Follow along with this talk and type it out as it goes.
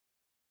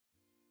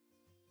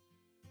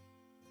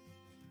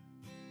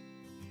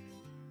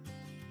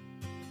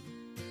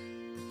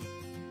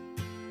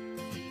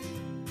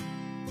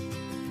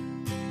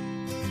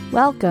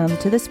Welcome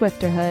to The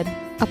Swifterhood,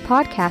 a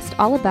podcast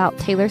all about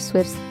Taylor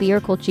Swift's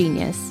lyrical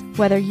genius.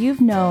 Whether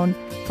you've known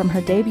from her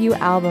debut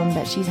album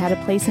that she's had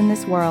a place in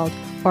this world,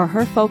 or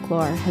her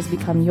folklore has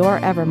become your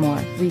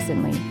evermore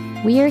recently.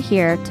 We are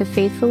here to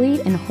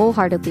faithfully and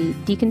wholeheartedly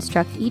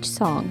deconstruct each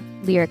song,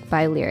 lyric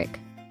by lyric.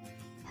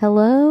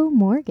 Hello,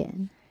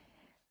 Morgan.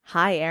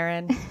 Hi,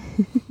 Erin.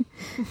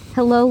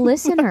 Hello,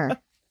 listener.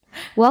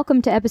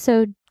 Welcome to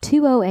episode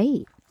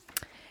 208.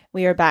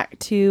 We are back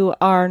to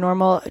our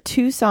normal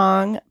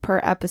 2-song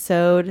per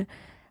episode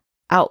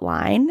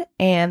outline,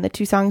 and the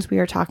 2 songs we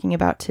are talking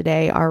about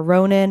today are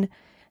Ronan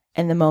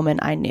and The Moment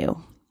I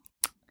Knew.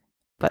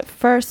 But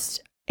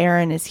first,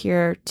 Erin is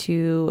here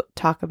to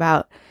talk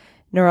about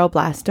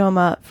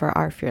neuroblastoma for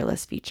our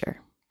Fearless feature.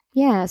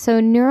 Yeah, so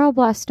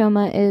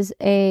neuroblastoma is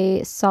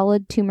a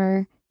solid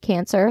tumor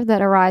cancer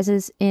that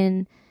arises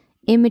in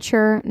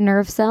immature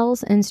nerve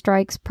cells and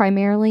strikes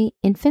primarily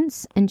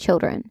infants and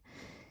children.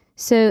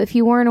 So if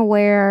you weren't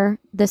aware,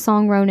 the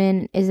song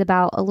Ronan is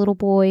about a little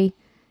boy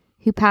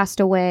who passed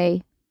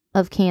away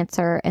of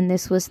cancer, and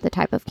this was the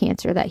type of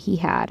cancer that he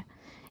had.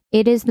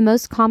 It is the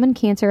most common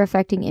cancer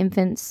affecting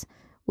infants,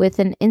 with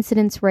an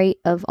incidence rate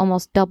of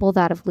almost double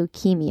that of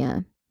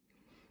leukemia.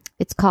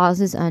 Its cause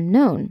is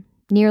unknown.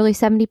 Nearly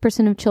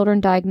 70% of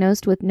children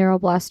diagnosed with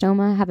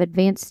neuroblastoma have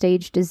advanced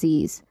stage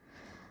disease.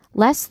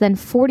 Less than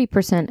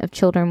 40% of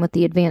children with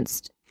the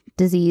advanced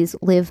disease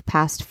live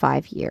past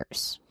 5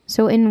 years.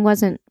 So it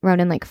wasn't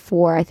Ronan like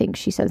 4, I think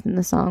she says in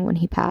the song, when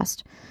he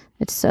passed.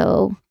 It's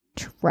so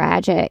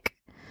tragic.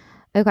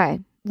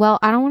 Okay, well,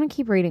 I don't want to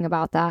keep reading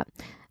about that.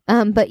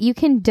 But you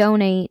can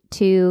donate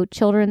to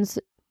Children's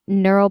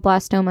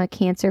Neuroblastoma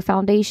Cancer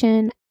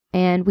Foundation,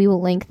 and we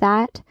will link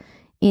that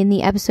in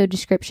the episode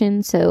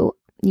description, so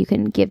you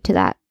can give to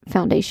that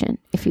foundation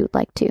if you would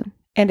like to.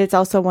 And it's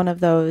also one of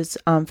those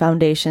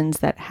foundations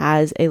that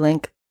has a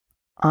link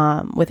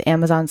with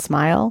Amazon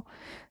Smile.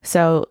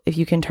 So if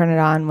you can turn it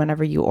on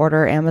whenever you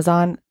order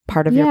Amazon,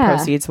 part of your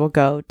proceeds will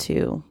go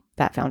to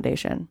that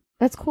foundation.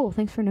 That's cool.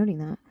 Thanks for noting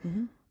that.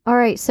 Mm-hmm. All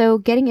right. So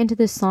getting into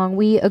this song,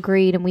 we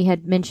agreed, and we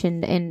had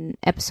mentioned in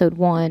episode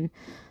 1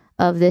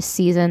 of this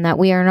season that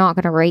we are not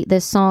going to rate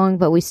this song,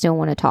 but we still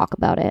want to talk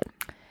about it.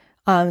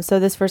 So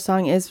this first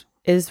song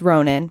is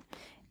Ronan.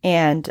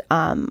 And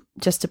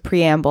just a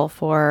preamble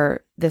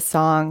for this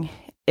song,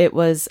 it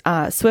was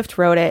Swift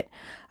wrote it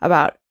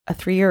about a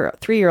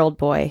three-year-old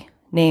boy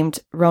named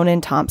Ronan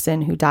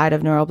Thompson, who died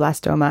of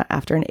neuroblastoma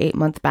after an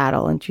 8-month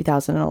battle in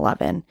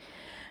 2011.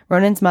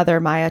 Ronan's mother,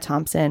 Maya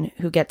Thompson,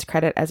 who gets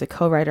credit as a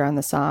co-writer on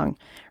the song,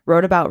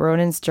 wrote about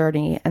Ronan's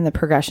journey and the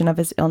progression of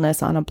his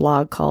illness on a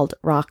blog called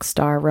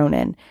Rockstar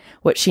Ronan,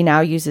 which she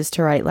now uses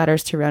to write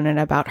letters to Ronan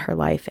about her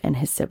life and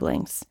his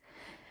siblings.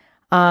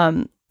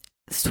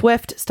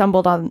 Swift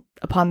stumbled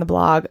upon the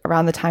blog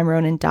around the time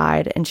Ronan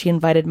died, and she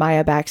invited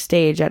Maya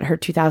backstage at her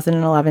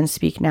 2011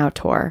 Speak Now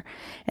tour,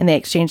 and they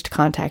exchanged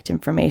contact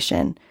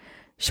information.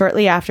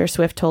 Shortly after,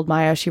 Swift told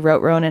Maya she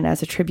wrote Ronan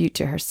as a tribute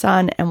to her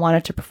son and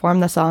wanted to perform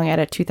the song at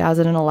a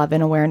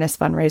 2011 awareness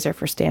fundraiser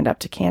for Stand Up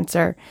to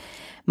Cancer.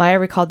 Maya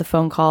recalled the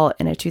phone call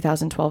in a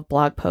 2012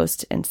 blog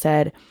post and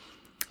said,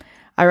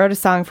 "I wrote a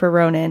song for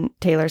Ronan,"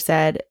 Taylor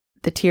said.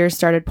 "The tears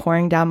started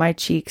pouring down my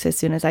cheeks as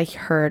soon as I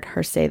heard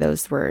her say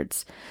those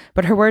words."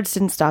 But her words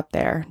didn't stop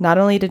there. Not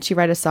only did she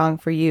write a song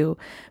for you,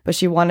 but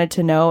she wanted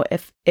to know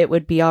if it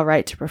would be all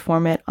right to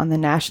perform it on the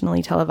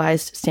nationally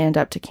televised Stand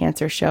Up to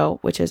Cancer show,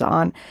 which is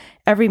on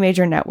every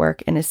major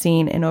network and is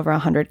seen in over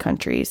 100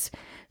 countries.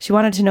 She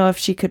wanted to know if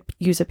she could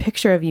use a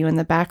picture of you in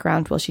the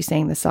background while she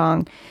sang the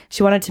song.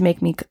 She wanted to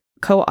make me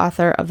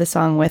co-author of the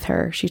song with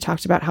her. She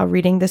talked about how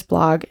reading this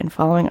blog and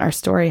following our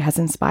story has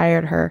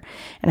inspired her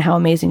and how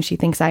amazing she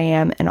thinks I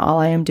am and all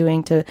I am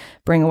doing to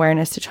bring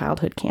awareness to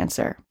childhood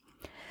cancer.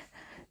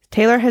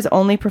 Taylor has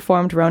only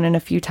performed Ronan a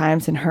few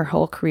times in her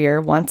whole career,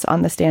 once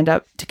on the Stand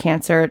Up to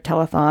Cancer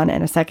telethon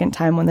and a second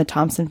time when the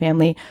Thompson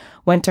family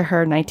went to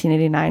her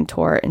 1989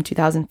 tour in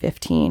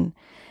 2015.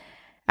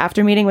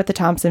 After meeting with the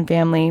Thompson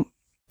family,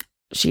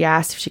 she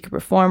asked if she could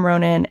perform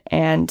Ronan,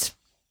 and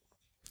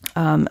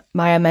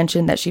Maya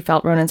mentioned that she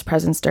felt Ronan's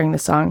presence during the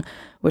song,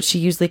 which she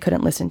usually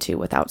couldn't listen to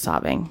without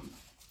sobbing.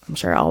 I'm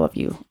sure all of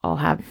you all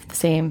have the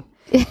same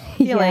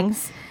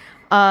feelings.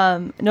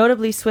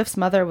 Notably, Swift's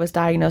mother was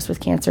diagnosed with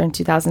cancer in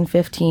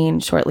 2015,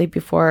 shortly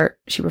before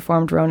she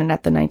performed Ronan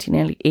at the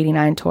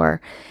 1989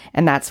 tour,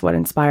 and that's what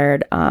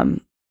inspired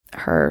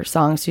her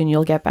song Soon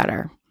You'll Get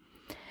Better.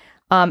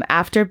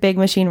 After Big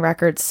Machine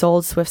Records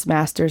sold Swift's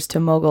masters to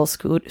mogul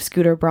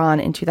Scooter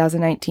Braun in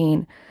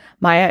 2019,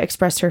 Maya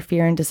expressed her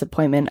fear and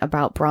disappointment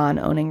about Braun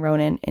owning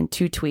Ronan in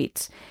 2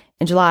 tweets.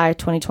 In July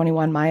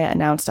 2021, Maya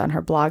announced on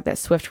her blog that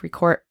Swift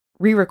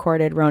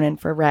re-recorded Ronan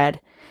for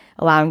Red,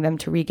 allowing them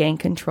to regain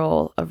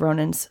control of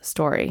Ronan's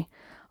story.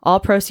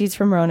 All proceeds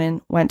from Ronan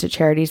went to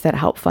charities that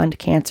help fund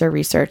cancer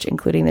research,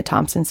 including the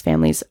Thompson's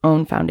family's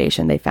own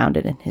foundation they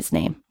founded in his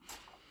name.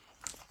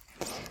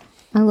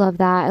 I love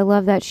that. I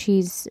love that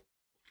she's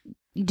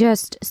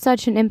just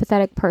such an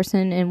empathetic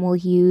person and will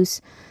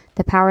use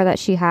the power that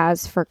she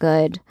has for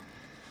good.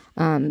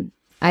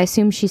 I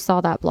assume she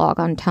saw that blog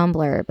on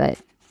Tumblr.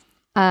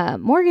 But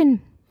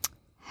Morgan,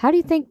 how do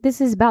you think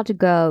this is about to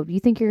go? Do you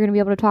think you're going to be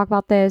able to talk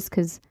about this?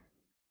 Because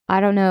I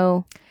don't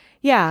know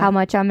how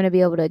much I'm going to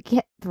be able to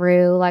get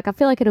through. Like, I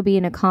feel like it'll be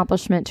an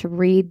accomplishment to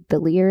read the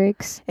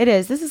lyrics. It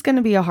is. This is going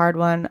to be a hard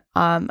one.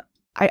 I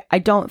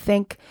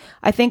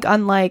think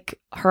unlike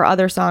her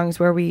other songs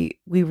where we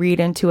read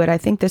into it, I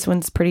think this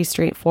one's pretty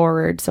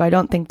straightforward. So I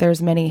don't think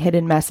there's many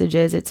hidden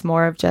messages. It's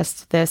more of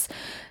just this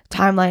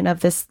timeline of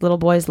this little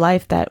boy's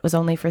life that was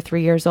only for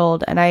 3 years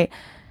old. And I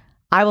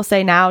will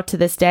say now to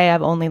this day,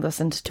 I've only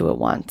listened to it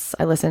once.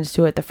 I listened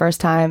to it the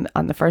first time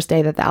on the first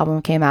day that the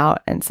album came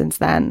out. And since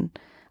then,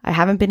 I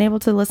haven't been able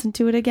to listen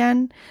to it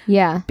again.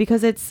 Yeah.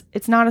 Because it's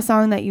not a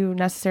song that you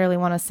necessarily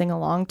want to sing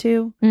along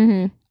to.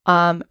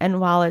 Mm-hmm. And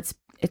while it's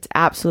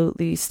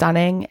absolutely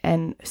stunning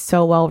and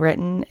so well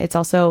written, it's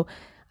also,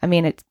 I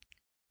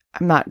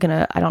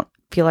don't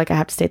feel like I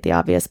have to state the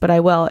obvious, but I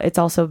will. It's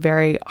also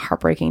very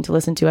heartbreaking to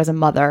listen to as a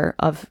mother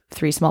of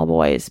 3 small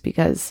boys,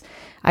 because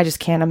I just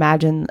can't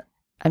imagine.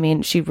 I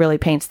mean, she really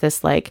paints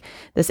this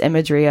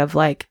imagery of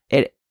like,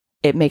 it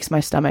makes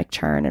my stomach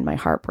churn and my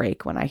heart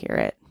break when I hear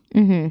it.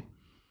 Mm-hmm.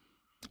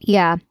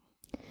 Yeah.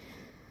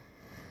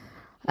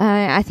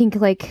 I think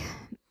like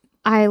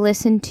I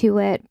listened to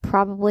it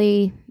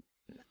probably,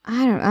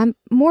 I'm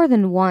more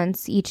than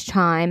once each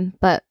time,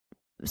 but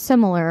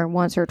similar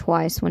once or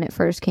twice when it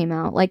first came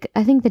out. Like,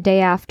 I think the day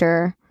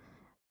after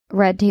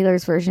Red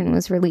Taylor's version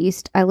was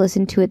released, I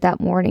listened to it that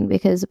morning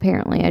because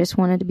apparently I just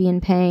wanted to be in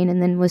pain,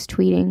 and then was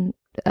tweeting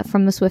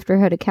from the Swifter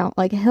Hood account,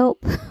 like,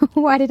 help,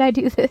 why did I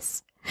do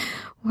this?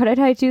 Why did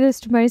I do this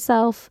to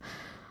myself?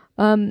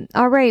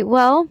 All right,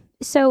 well,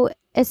 so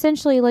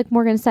essentially, like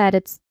Morgan said,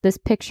 it's this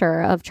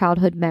picture of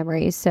childhood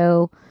memories,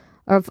 so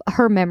of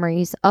her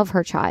memories of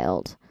her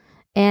child.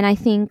 And I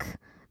think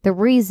the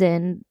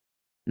reason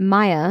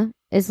Maya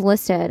is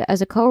listed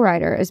as a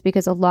co-writer is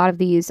because a lot of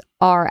these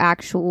are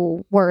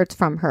actual words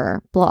from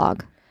her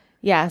blog.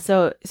 Yeah,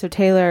 so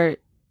Taylor,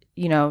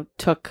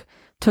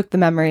 took the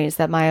memories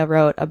that Maya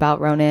wrote about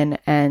Ronan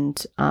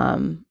and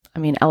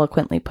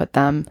eloquently put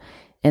them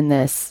in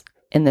this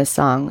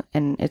song,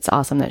 and it's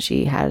awesome that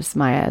she has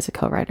Maya as a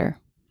co-writer.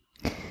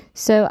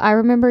 So I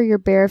remember your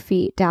bare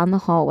feet down the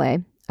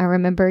hallway. I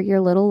remember your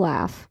little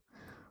laugh.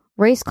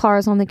 Race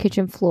cars on the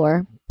kitchen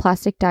floor,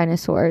 plastic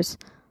dinosaurs.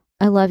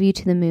 I love you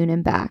to the moon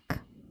and back.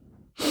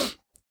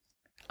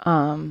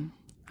 I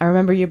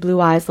remember your blue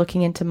eyes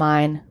looking into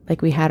mine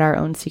like we had our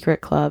own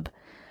secret club.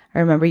 I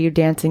remember you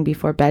dancing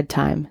before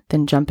bedtime,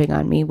 then jumping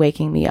on me,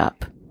 waking me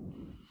up.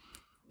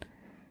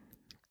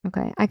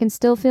 Okay, I can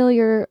still feel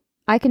you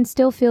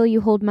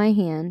hold my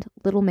hand,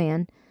 little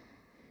man.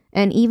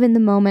 And even the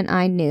moment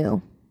I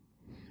knew.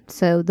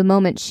 So the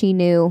moment she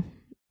knew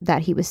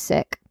that he was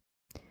sick.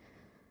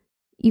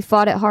 You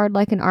fought it hard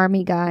like an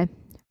army guy.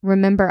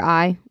 Remember,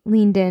 I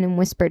leaned in and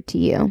whispered to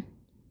you.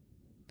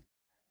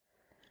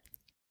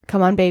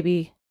 Come on,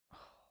 baby.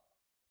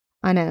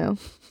 I know.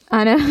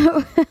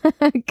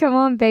 Come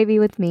on, baby,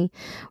 with me.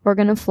 We're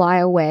going to fly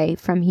away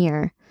from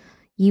here.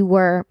 You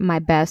were my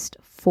best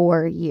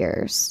 4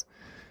 years.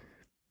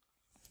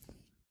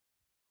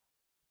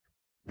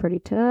 Pretty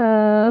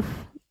tough.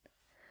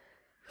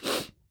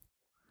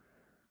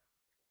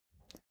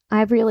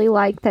 I really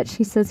like that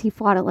she says he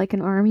fought it like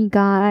an army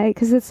guy,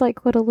 because it's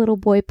like what a little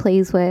boy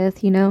plays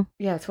with, Yeah,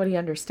 it's what he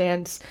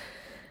understands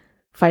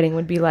fighting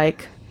would be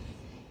like.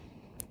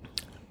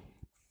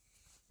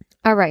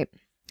 All right.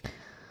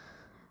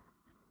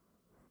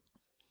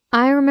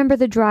 I remember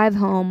the drive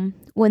home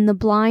when the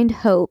blind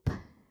hope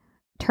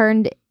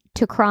turned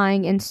to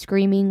crying and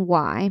screaming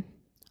why.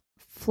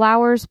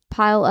 Flowers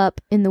pile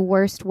up in the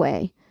worst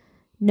way.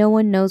 No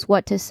one knows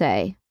what to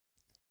say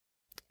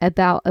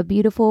about a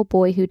beautiful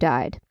boy who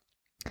died.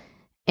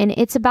 And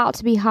it's about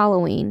to be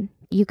Halloween.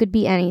 You could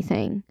be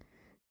anything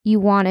you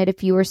wanted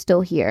if you were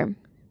still here.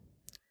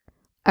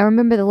 I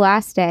remember the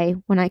last day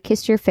when I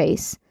kissed your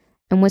face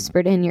and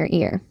whispered in your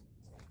ear.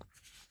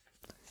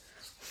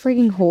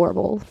 Freaking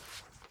horrible.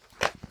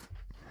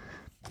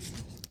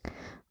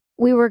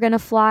 We're gonna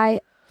fly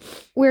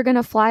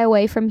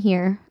away from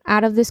here,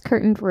 out of this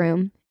curtained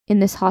room, in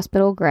this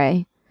hospital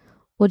gray.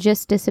 We'll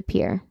just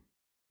disappear.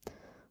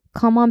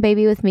 Come on,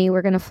 baby, with me.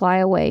 We're gonna fly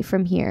away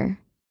from here.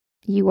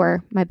 You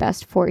were my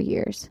best 4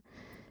 years.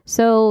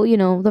 So,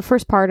 the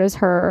first part is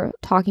her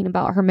talking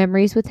about her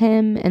memories with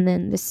him. And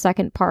then the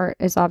second part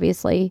is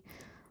obviously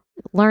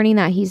learning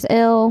that he's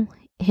ill,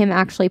 him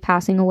actually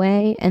passing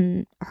away,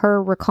 and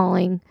her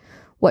recalling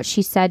what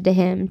she said to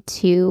him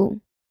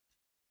to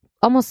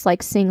almost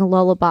like sing a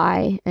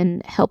lullaby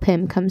and help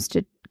him come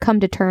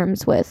to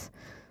terms with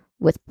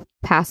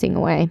passing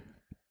away.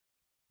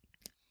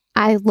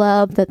 I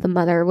love that the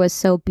mother was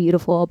so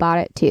beautiful about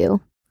it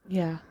too.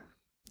 Yeah.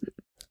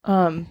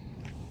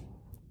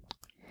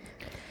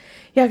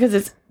 Yeah,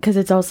 because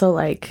it's also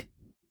like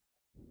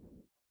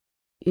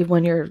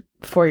when you're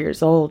 4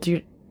 years old,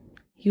 you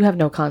have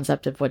no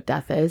concept of what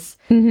death is.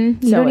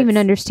 Mm-hmm. You don't even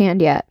understand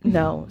yet.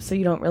 No, so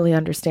you don't really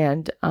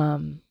understand,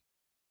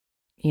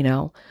 you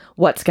know,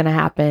 what's going to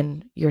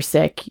happen? You're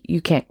sick.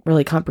 You can't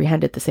really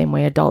comprehend it the same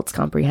way adults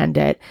comprehend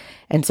it.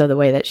 And so the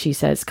way that she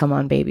says, come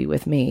on, baby,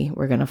 with me,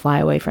 we're going to fly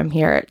away from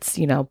here. It's,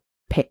 you know,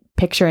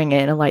 picturing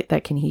it in a light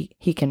that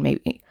he can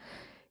maybe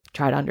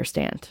try to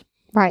understand.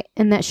 Right.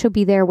 And that she'll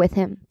be there with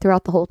him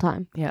throughout the whole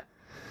time. Yeah.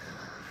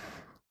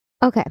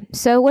 Okay.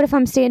 So what if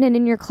I'm standing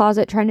in your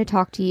closet trying to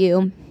talk to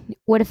you?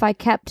 What if I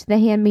kept the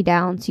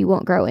hand-me-downs you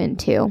won't grow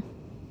into?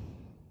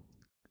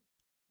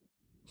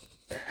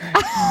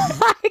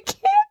 I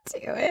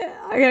can't do it.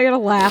 I gotta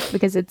laugh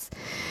because it's...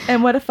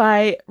 And what if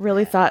I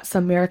really thought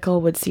some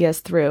miracle would see us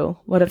through?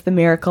 What if the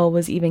miracle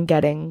was even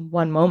getting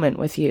one moment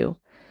with you?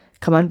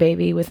 Come on,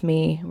 baby, with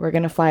me. We're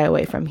going to fly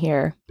away from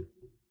here.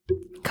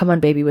 Come on,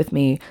 baby, with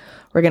me.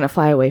 We're going to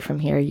fly away from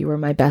here. You were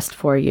my best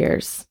 4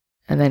 years.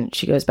 And then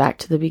she goes back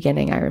to the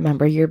beginning. I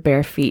remember your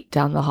bare feet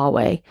down the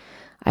hallway.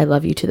 I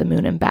love you to the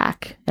moon and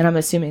back. And I'm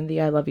assuming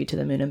the I love you to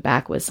the moon and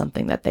back was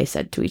something that they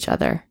said to each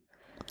other.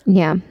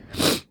 Yeah.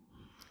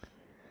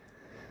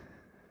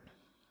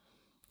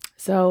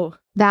 So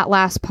that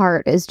last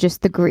part is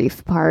just the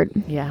grief part.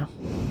 Yeah.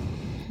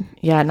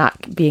 Yeah,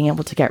 not being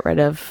able to get rid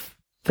of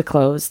the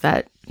clothes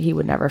that he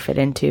would never fit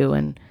into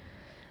and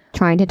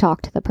trying to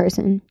talk to the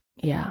person.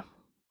 Yeah.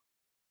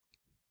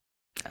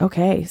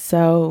 Okay,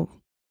 so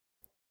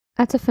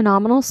that's a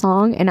phenomenal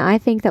song, and I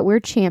think that we're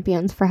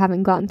champions for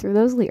having gotten through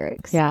those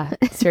lyrics. Yeah,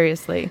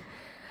 seriously.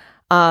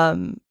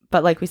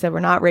 But like we said, we're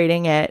not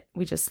rating it.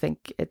 We just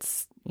think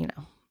it's, you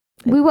know.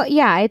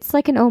 It's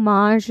like an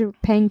homage,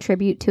 paying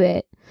tribute to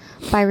it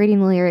by reading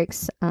the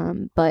lyrics.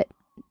 But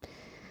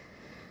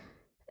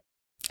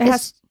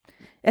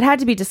it had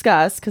to be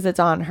discussed because it's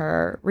on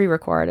her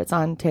re-record. It's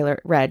on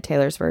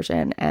Taylor's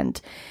version,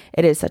 and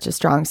it is such a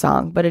strong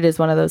song. But it is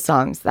one of those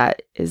songs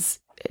that is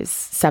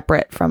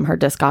separate from her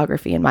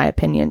discography, in my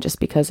opinion, just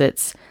because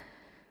it's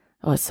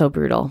so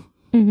brutal.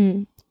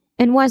 Mm-hmm.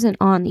 And wasn't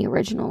on the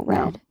original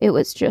Red. No. It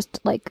was just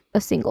like a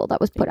single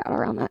that was put out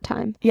around that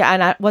time. Yeah,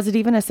 and was it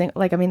even a single?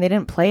 Like, I mean, they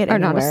didn't play it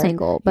anywhere. Or not a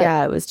single, but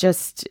yeah,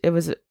 it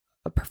was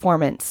a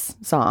performance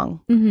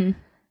song. Mm-hmm.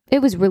 It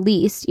was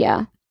released,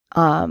 yeah.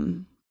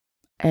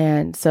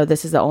 And so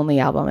this is the only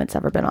album it's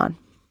ever been on.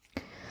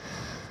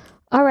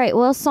 All right.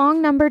 Well,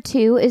 song number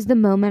 2 is The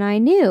Moment I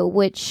Knew,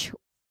 which,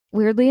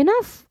 weirdly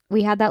enough,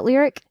 we had that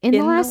lyric in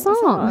the last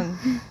song.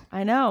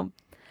 I know.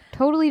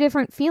 Totally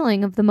different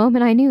feeling of The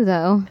Moment I Knew,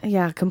 though.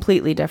 Yeah,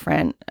 completely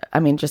different. I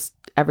mean, just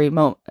every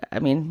moment. I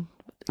mean,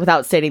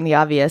 without stating the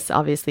obvious,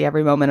 obviously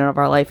every moment of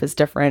our life is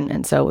different.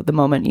 And so the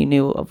moment you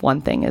knew of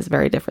one thing is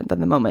very different than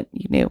the moment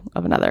you knew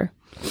of another.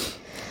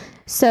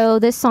 So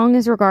this song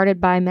is regarded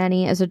by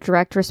many as a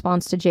direct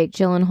response to Jake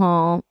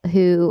Gyllenhaal,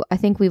 who, I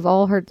think we've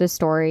all heard this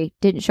story,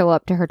 didn't show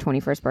up to her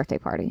 21st birthday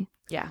party.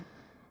 Yeah.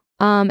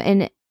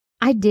 And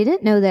I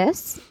didn't know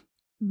this,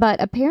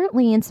 but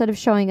apparently instead of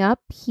showing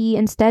up, he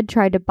instead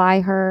tried to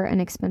buy her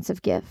an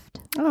expensive gift.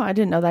 Oh, I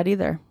didn't know that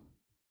either.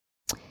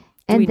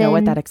 Do we know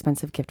what that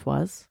expensive gift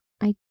was?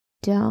 I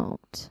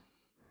don't.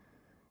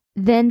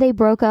 Then they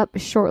broke up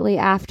shortly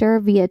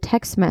after via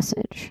text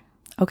message.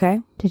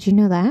 Okay. Did you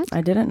know that? I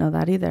didn't know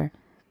that either.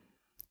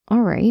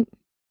 All right.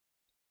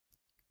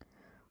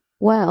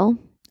 Well,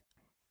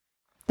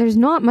 there's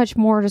not much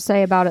more to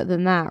say about it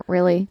than that,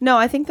 really. No,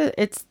 I think that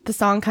the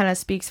song kind of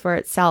speaks for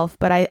itself,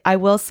 but I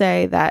will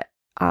say that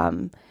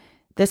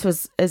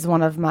this is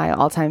one of my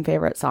all-time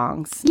favorite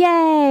songs.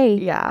 Yay!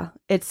 Yeah,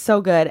 it's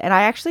so good. And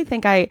I actually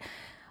think I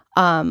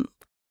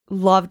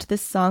loved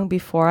this song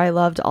before I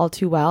loved All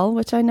Too Well,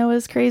 which I know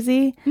is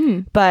crazy.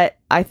 But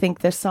I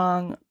think this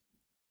song,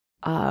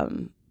 I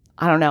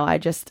don't know,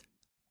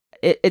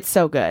 it's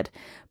so good.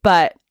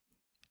 But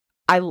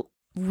I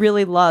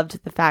really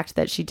loved the fact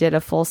that she did a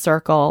full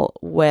circle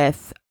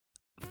with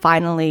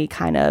finally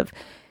kind of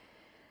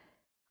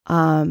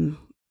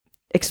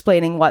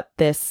explaining what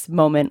this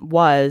moment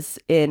was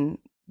in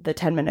the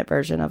 10-minute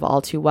version of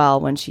All Too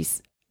Well, when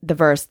she's the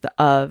verse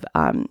of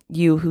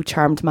you who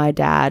charmed my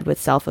dad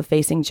with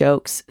self-effacing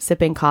jokes,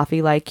 sipping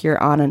coffee like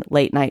you're on a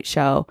late night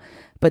show.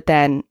 But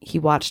then he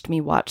watched me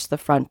watch the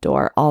front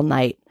door all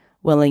night,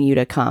 willing you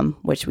to come,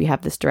 which we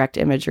have this direct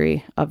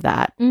imagery of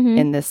that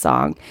in this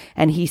song.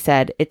 And he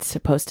said, it's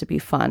supposed to be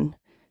fun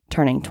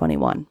turning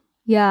 21.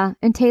 Yeah.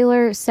 And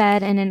Taylor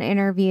said in an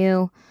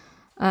interview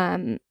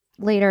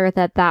later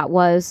that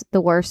was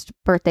the worst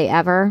birthday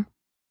ever.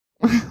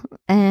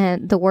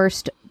 And the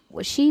worst,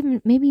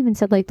 she maybe even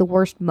said like the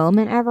worst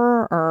moment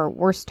ever or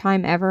worst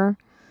time ever.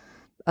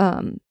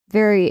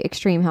 Very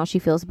extreme how she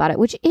feels about it,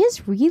 which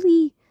is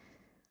really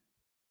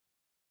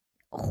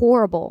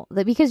horrible,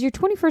 that because your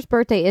 21st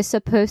birthday is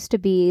supposed to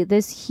be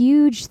this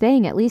huge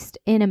thing, at least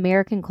in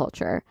American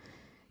culture.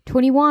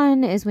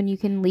 21 is when you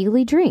can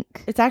legally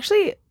drink. It's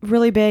actually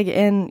really big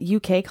in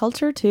UK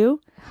culture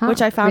too,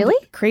 which I found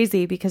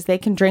crazy because they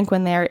can drink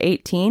when they're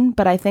 18.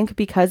 But I think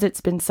because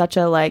it's been such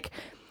a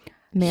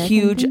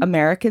huge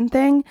American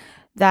thing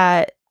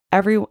that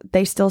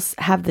they still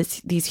have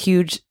these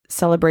huge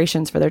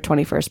celebrations for their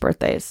 21st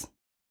birthdays.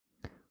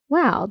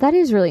 Wow, that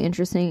is really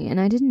interesting, and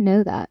I didn't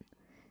know that.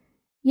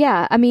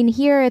 Yeah, I mean,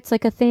 here it's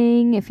like a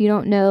thing. If you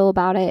don't know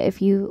about it,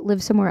 if you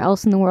live somewhere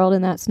else in the world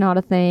and that's not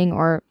a thing,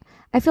 or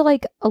I feel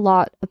like a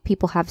lot of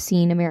people have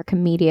seen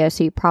American media,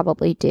 so you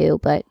probably do.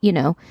 But, you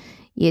know,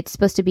 it's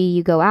supposed to be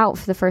you go out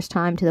for the first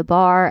time to the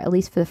bar, at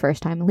least for the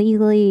first time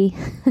legally.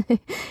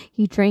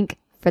 You drink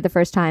for the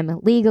first time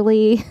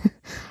legally.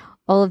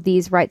 All of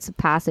these rites of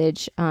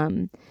passage.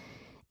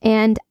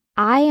 And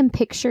I am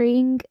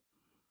picturing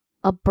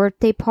a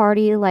birthday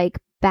party like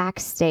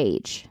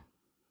backstage.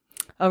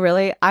 Oh,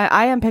 really?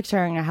 I am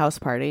picturing a house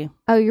party.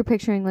 Oh, you're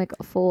picturing like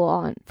a full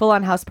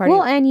on house party.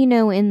 Well, and you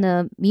know, in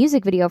the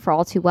music video for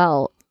All Too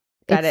Well,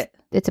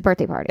 it's a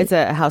birthday party. It's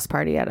a house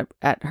party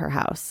at her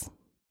house.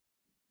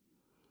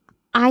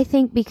 I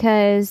think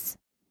because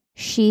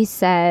she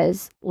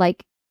says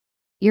like,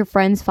 your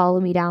friends follow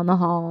me down the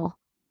hall.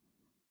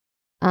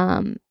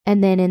 And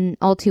then in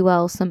All Too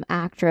Well, some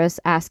actress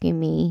asking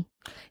me,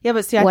 yeah,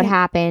 but see, what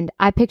happened?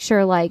 I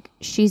picture like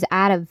she's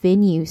at a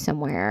venue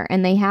somewhere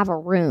and they have a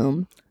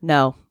room.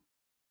 No.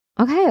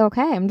 Okay.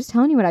 I'm just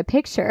telling you what I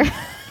picture.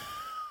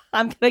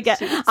 I'm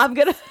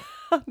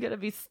gonna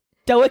be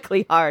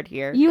stoically hard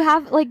here. You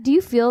have like, do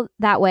you feel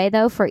that way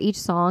though? For each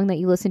song that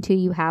you listen to,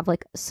 you have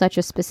like such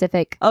a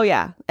specific. Oh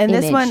yeah, and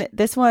image.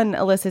 this one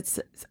elicits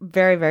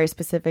very, very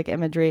specific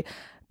imagery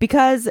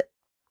because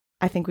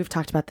I think we've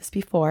talked about this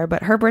before,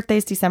 but her birthday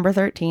is December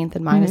 13th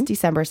and mine is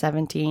December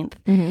 17th.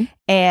 Mm-hmm.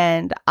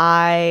 And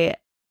I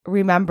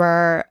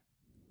remember,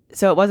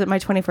 so it wasn't my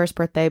 21st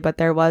birthday, but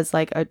there was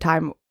like a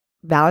time,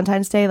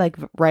 Valentine's Day, like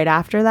right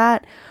after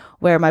that,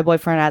 where my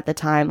boyfriend at the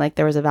time, like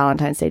there was a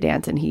Valentine's Day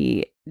dance and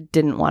he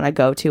didn't want to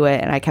go to it.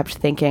 And I kept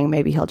thinking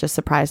maybe he'll just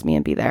surprise me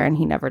and be there. And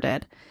he never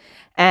did.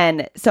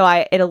 And so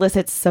it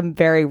elicits some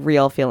very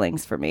real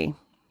feelings for me.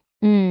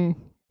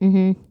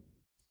 Mm-hmm.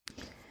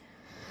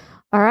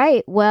 All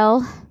right.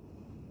 Well,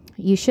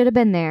 you should have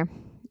been there.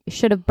 You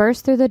should have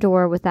burst through the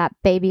door with that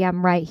 "baby,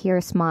 I'm right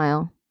here"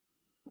 smile.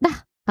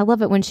 I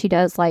love it when she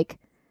does like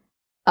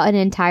an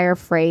entire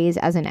phrase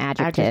as an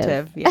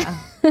adjective. Yeah.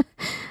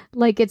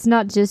 Like it's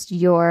not just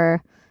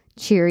your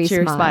cheery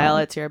smile.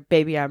 It's your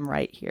 "baby, I'm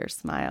right here"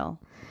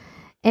 smile.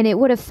 And it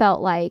would have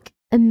felt like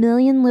a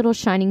million little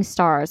shining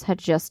stars had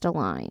just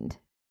aligned.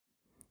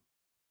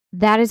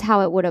 That is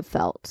how it would have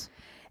felt.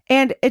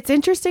 And it's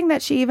interesting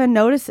that she even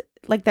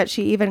that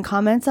she even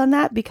comments on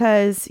that,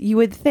 because you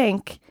would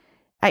think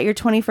at your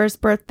 21st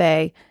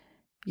birthday,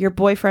 your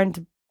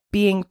boyfriend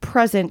being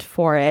present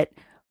for it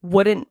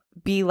wouldn't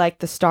be like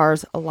the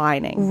stars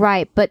aligning.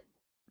 Right. But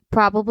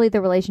probably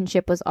the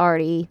relationship was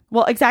already.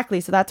 Well,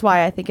 exactly. So that's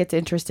why I think it's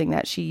interesting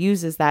that she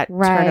uses that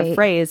turn of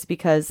phrase,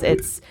 because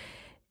it's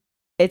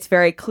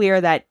very clear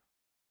that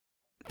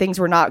things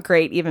were not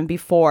great even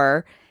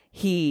before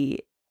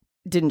he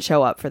didn't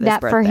show up for this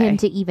birthday. For him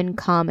to even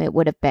come, it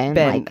would have been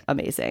like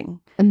amazing.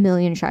 A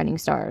million shining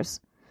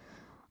stars.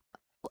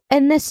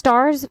 And the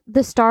stars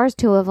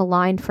to have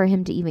aligned for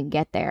him to even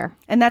get there.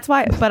 And that's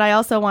why, but I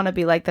also want to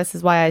be like, this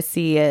is why I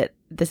see it.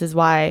 This is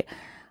why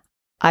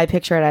I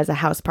picture it as a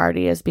house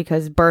party, is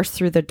because burst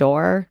through the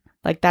door,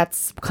 like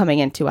that's coming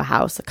into a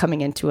house, coming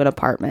into an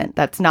apartment.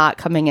 That's not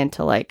coming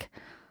into like,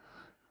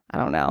 I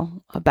don't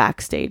know, a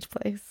backstage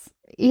place.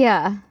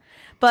 Yeah.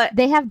 But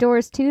they have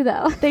doors too,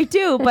 though. They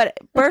do, but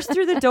burst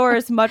through the door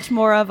is much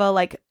more of a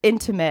like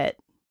intimate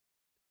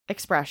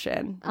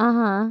expression.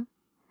 Uh-huh.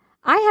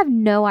 I have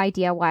no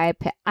idea why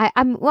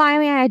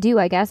I do,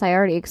 I guess. I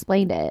already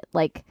explained it.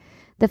 Like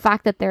the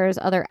fact that there's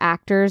other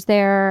actors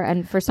there,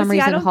 and for some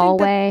reason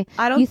hallway.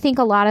 You think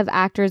a lot of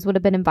actors would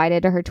have been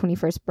invited to her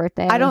 21st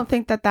birthday? I don't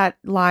think that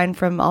line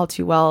from All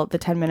Too Well, the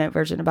 10-minute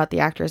version about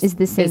the actors, is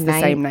the same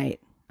night.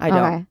 I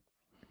don't. Okay.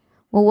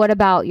 Well, what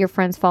about your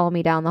friends follow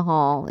me down the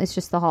hall? It's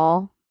just the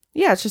hall?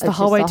 Yeah, it's just the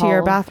hallway to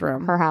your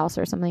bathroom. Her house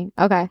or something.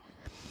 Okay.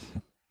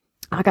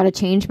 I got to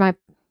change my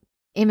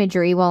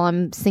imagery while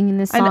I'm singing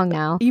this song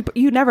now.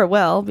 You never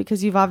will,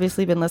 because you've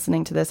obviously been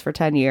listening to this for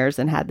 10 years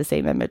and had the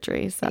same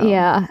imagery. So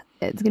yeah,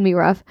 it's going to be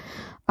rough.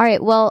 All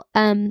right. Well,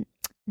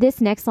 this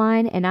next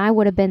line, and I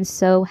would have been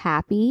so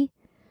happy.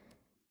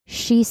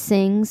 She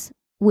sings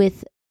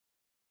with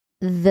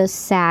the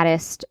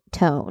saddest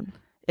tone.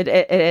 It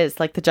is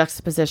like the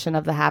juxtaposition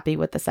of the happy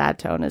with the sad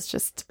tone is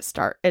just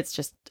it's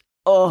just,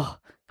 oh.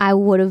 I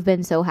would have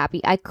been so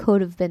happy. I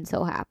could have been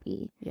so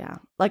happy. Yeah.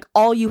 Like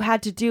all you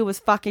had to do was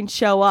fucking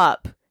show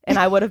up and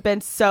I would have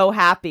been so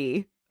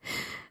happy.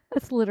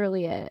 That's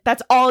literally it.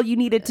 That's all you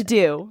needed to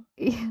do.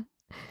 Yeah.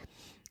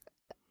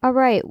 All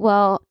right.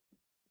 Well,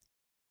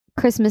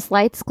 Christmas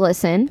lights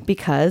glisten.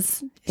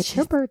 Because it's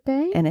your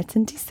birthday. And it's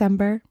in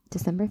December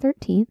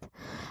 13th.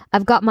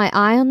 I've got my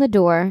eye on the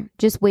door,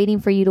 just waiting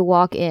for you to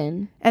walk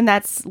in. And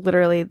that's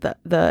literally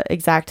the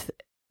exact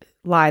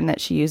line that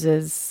she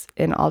uses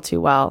in All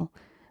Too Well.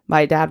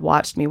 My dad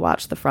watched me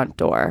watch the front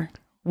door,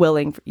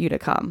 willing for you to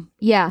come.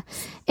 Yeah.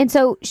 And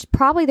so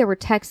probably there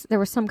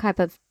was some type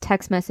of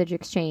text message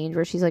exchange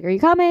where she's like, "Are you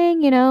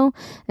coming?"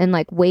 And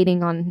like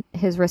waiting on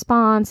his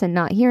response and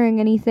not hearing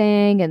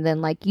anything. And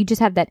then like you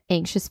just have that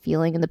anxious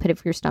feeling in the pit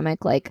of your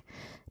stomach, like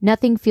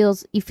you feel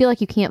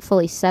like you can't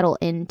fully settle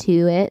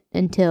into it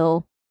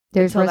until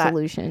There's until that-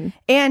 resolution.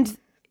 And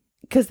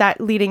because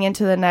that leading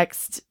into the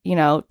next,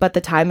 but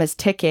the time is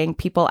ticking.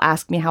 People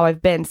ask me how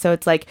I've been. So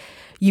it's like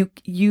you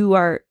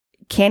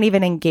can't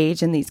even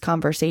engage in these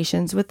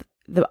conversations with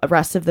the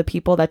rest of the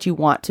people that you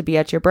want to be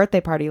at your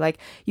birthday party. Like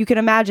you can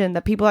imagine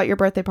the people at your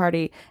birthday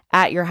party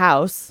at your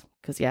house,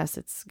 because yes,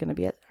 it's going to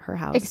be at her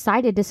house.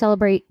 Excited to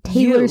celebrate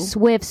Taylor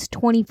Swift's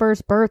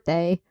 21st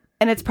birthday.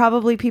 And it's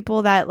probably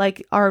people that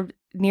like are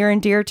near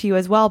and dear to you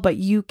as well, but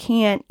you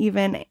can't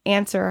even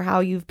answer how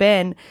you've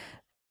been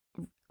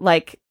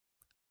like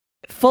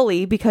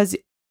fully because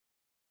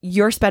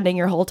you're spending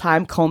your whole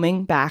time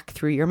combing back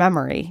through your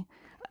memory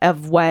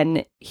of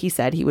when he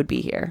said he would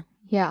be here.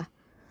 Yeah.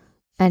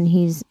 And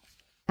he's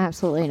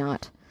absolutely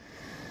not.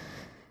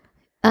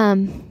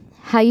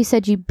 How you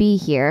said you'd be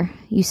here.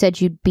 You said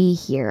you'd be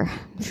here.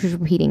 She's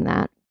repeating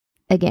that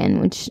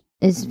again, which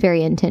is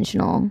very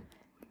intentional.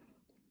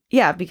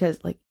 Yeah, because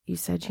like you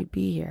said you'd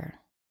be here.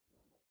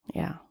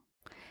 Yeah.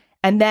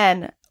 And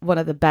then one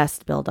of the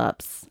best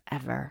build-ups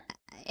ever.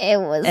 It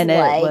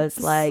was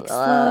like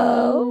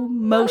slow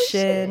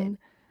motion.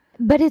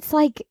 But it's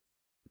like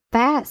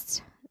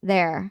fast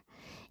there.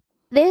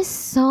 This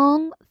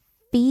song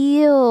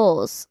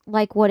feels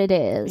like what it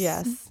is.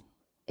 Yes.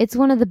 It's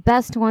one of the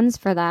best ones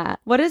for that.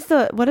 What is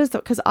the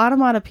because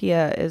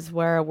onomatopoeia is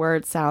where a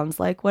word sounds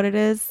like what it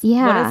is.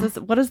 Yeah.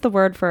 What is the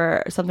word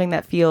for something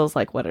that feels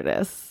like what it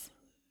is?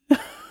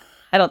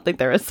 I don't think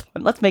there is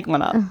one. Let's make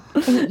one up.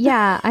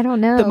 Yeah, I don't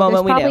know. The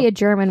moment there's probably we a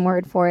German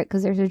word for it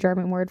because there's a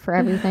German word for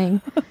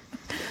everything.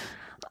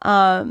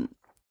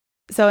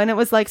 So, and it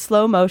was like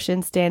slow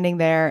motion standing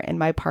there in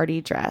my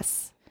party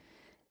dress.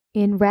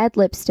 In red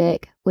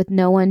lipstick with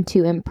no one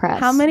to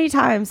impress. How many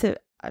times I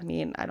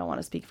don't want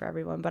to speak for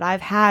everyone, but I've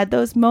had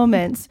those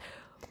moments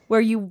where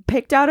you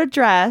picked out a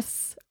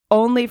dress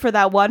only for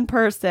that one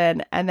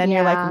person. And then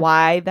you're like,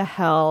 why the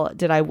hell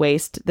did I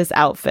waste this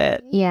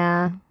outfit?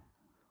 Yeah.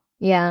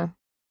 Yeah.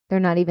 They're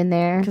not even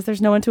there. Because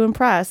there's no one to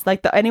impress.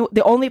 Like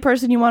the only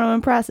person you want to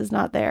impress is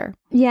not there.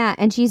 Yeah.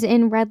 And she's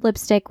in red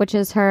lipstick, which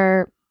is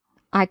her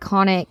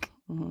iconic.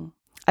 Mm-hmm.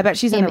 I bet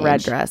she's in a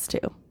red dress too.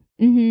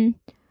 Mm-hmm.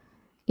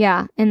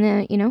 Yeah. And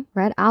the,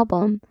 red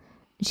album.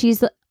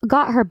 She's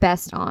got her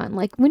best on.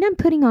 Like when I'm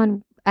putting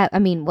on,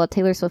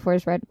 Taylor Swift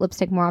wears red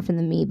lipstick more often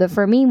than me. But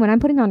for me, when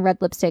I'm putting on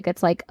red lipstick,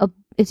 it's like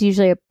it's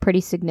usually a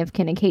pretty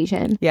significant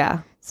occasion. Yeah.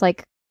 It's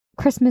like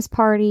Christmas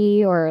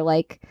party or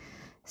like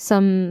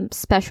some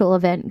special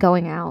event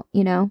going out,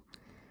 with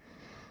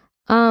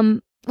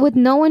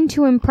no one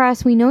to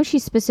impress. We know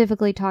she's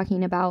specifically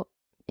talking about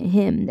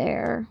him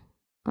there.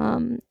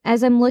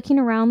 As I'm looking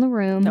around the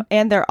room. No,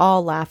 and they're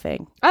all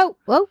laughing. Oh,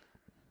 whoa.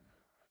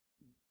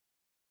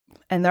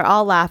 And they're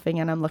all laughing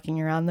and I'm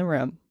looking around the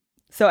room.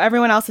 So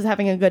everyone else is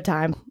having a good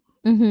time.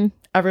 Mm-hmm.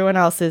 Everyone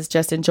else is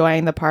just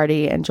enjoying the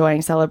party,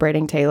 enjoying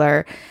celebrating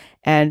Taylor.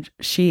 And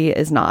she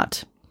is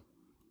not.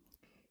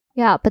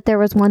 Yeah, but there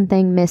was one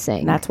thing missing.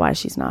 And that's why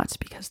she's not,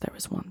 because there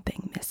was one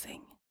thing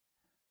missing.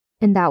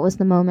 And that was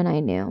the moment I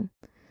knew.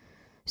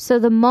 So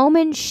the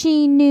moment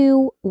she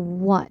knew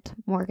what,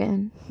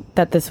 Morgan?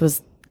 That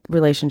this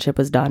relationship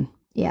was done.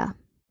 Yeah.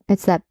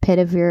 It's that pit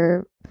of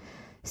your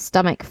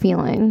stomach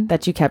feeling.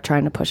 That you kept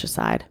trying to push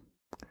aside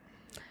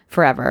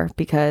forever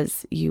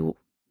because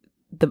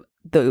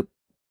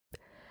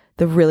the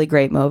really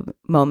great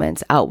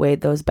moments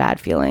outweighed those bad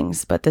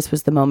feelings. But this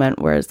was the moment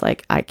where it's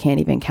like, I can't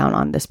even count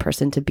on this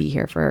person to be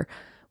here for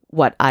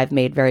what I've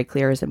made very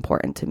clear is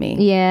important to me.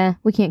 Yeah,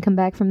 we can't come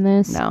back from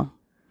this. No.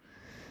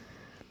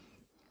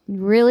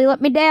 You really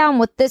let me down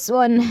with this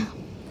one.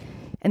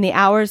 And the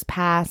hours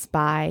pass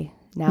by.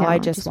 Now I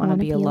just want to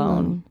be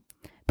alone.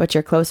 But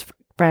your close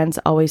friends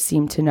always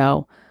seem to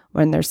know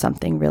when there's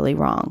something really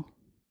wrong.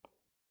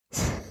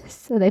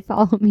 So they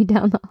follow me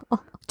down the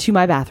hall. To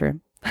my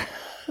bathroom.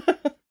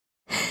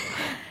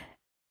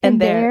 And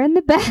they're in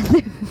the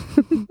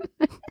bathroom.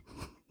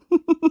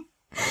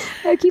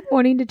 I keep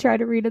wanting to try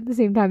to read at the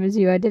same time as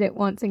you. I did it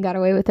once and got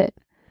away with it.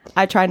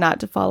 I try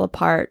not to fall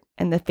apart,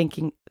 and the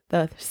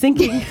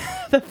sinking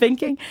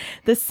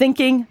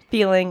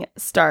feeling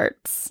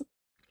starts.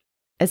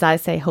 As I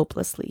say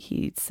hopelessly,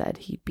 he said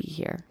he'd be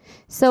here.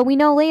 So we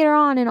know later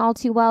on in All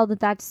Too Well that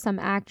that's some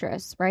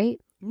actress, right?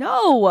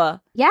 No.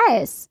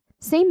 Yes.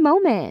 Same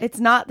moment. It's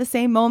not the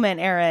same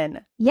moment,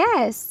 Erin.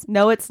 Yes.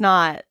 No, it's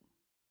not.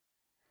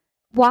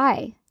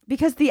 Why?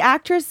 Because the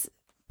actress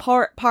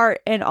part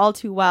in All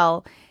Too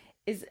Well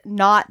is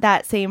not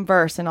that same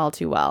verse in All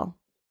Too Well.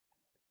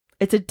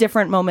 It's a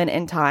different moment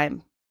in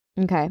time.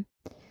 Okay.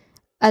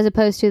 As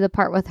opposed to the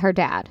part with her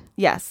dad.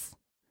 Yes.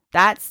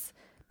 That's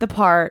the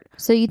part.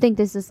 So you think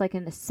this is like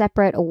in a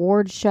separate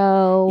award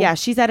show? Yeah,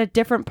 she's at a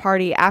different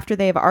party after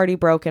they've already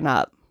broken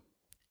up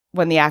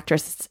when the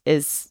actress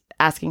is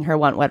asking her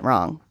what went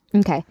wrong.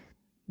 Okay.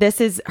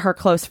 This is her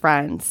close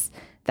friends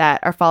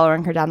that are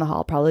following her down the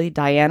hall. Probably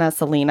Diana,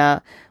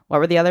 Selena. What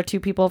were the other two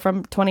people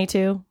from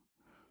 22?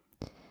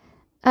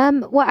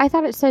 Well, I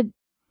thought it said,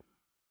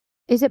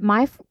 is it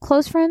my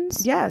close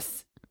friends?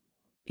 Yes.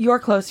 Your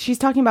close. She's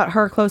talking about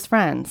her close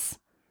friends.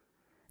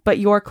 But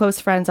your close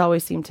friends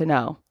always seem to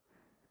know.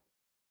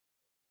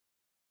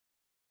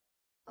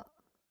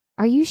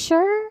 Are you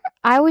sure?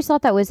 I always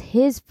thought that was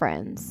his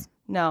friends.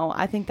 No,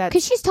 I think that's...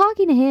 Because she's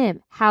talking to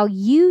him. How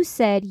you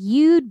said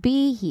you'd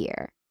be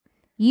here.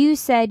 You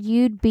said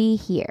you'd be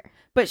here.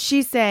 But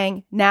she's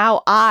saying,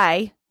 now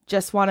I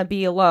just want to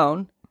be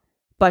alone,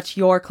 but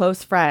you're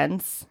close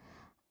friends.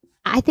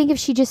 I think if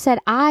she just said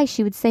I,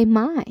 she would say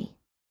my.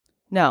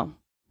 No.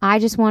 I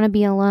just want to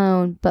be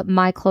alone, but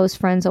my close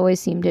friends always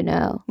seem to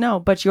know. No,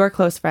 but you're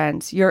close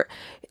friends. You're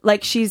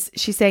like, she's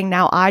saying,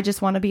 now I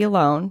just want to be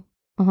alone.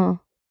 Uh-huh.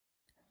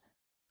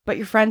 But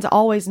your friends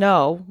always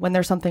know when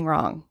there's something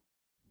wrong.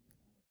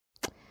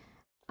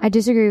 I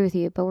disagree with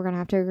you, but we're going to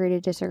have to agree to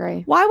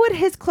disagree. Why would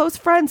his close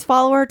friends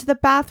follow her to the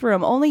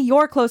bathroom? Only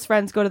your close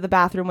friends go to the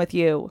bathroom with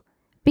you.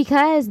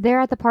 Because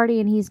they're at the party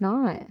and he's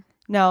not.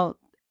 No.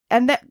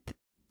 And that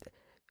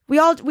we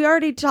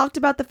already talked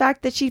about the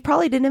fact that she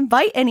probably didn't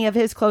invite any of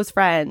his close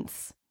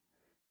friends.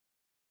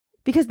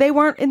 Because they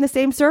weren't in the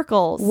same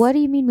circles. What do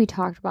you mean we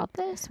talked about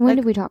this? When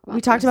did we talk about this?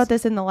 We talked about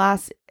this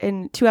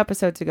in 2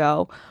 episodes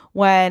ago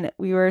when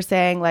we were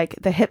saying like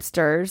the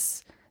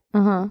hipsters.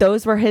 Uh-huh.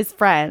 Those were his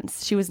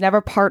friends. She was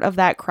never part of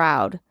that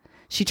crowd.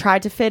 She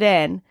tried to fit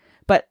in,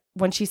 but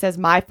when she says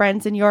my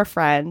friends and your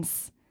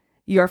friends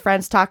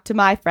talk to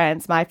my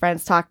friends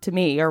talk to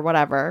me, or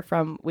whatever,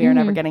 from We Are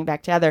Never Getting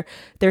Back Together,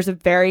 there's a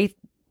very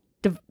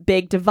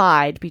big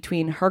divide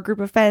between her group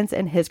of friends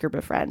and his group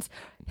of friends.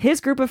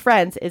 His group of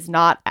friends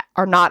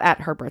are not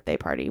at her birthday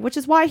party, which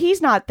is why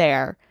he's not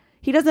there.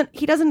 He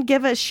doesn't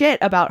give a shit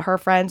about her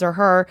friends or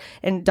her,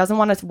 and doesn't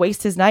want to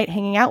waste his night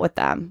hanging out with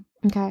them.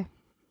 Okay.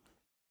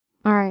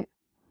 All right.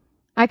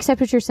 I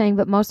accept what you're saying,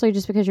 but mostly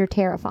just because you're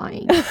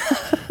terrifying.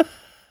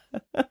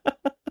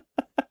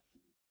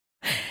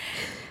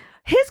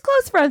 His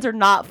close friends are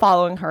not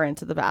following her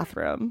into the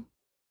bathroom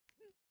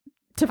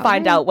to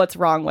find out what's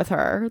wrong with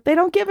her. They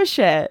don't give a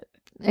shit.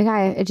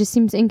 Okay, it just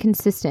seems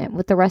inconsistent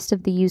with the rest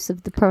of the use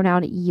of the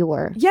pronoun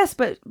your. Yes,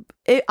 but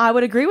I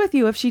would agree with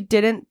you if she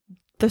didn't,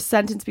 the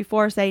sentence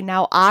before, say,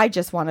 now I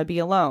just want to be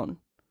alone.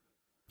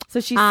 So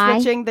she's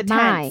switching the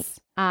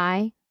tense.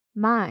 My.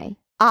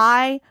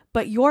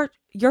 But your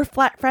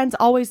flat friends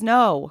always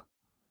know.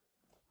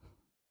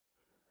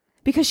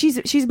 Because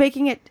she's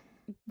making it.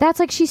 That's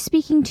like she's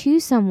speaking to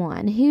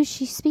someone. Who's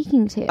she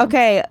speaking to?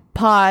 Okay,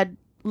 pod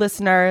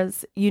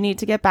listeners, you need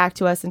to get back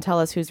to us and tell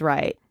us who's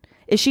right.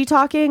 Is she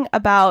talking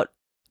about,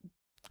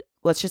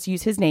 let's just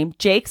use his name,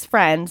 Jake's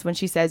friends, when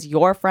she says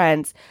your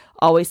friends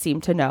always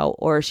seem to know?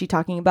 Or is she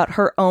talking about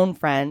her own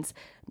friends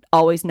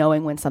always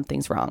knowing when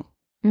something's wrong?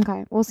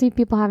 Okay, we'll see if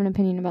people have an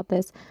opinion about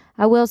this.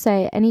 I will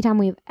say, anytime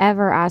we've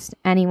ever asked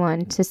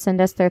anyone to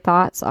send us their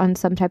thoughts on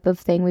some type of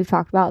thing we've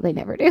talked about, they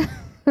never do.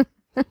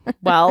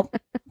 Well,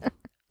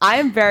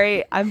 I'm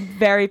very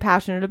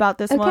passionate about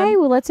this one. Okay,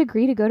 well, let's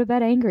agree to go to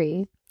bed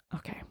angry.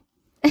 Okay.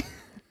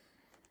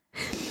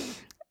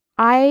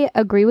 I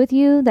agree with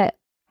you that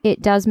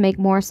it does make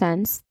more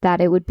sense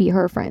that it would be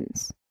her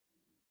friends.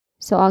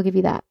 So I'll give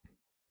you that.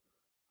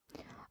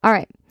 All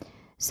right.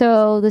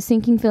 So the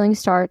sinking feeling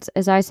starts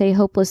as I say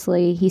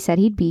hopelessly, he said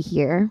he'd be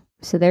here.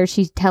 So there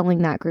she's telling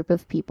that group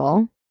of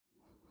people.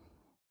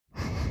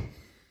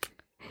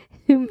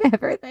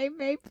 Whomever they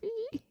may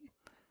be.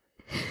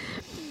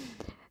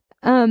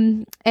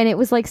 And it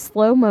was like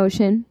slow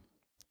motion.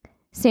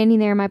 Standing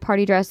there in my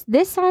party dress.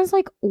 This sounds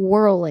like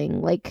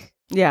whirling. Like,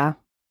 yeah.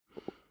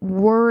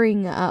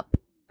 Whirring up.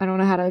 I don't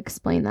know how to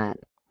explain that.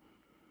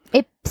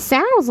 It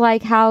sounds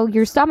like how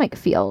your stomach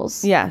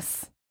feels.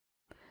 Yes.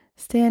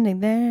 Standing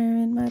there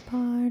in my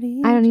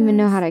party. I don't even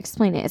know how to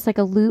explain it. It's like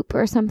a loop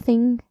or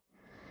something.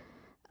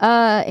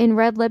 In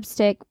red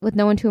lipstick with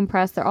no one to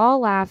impress. They're all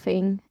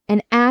laughing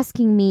and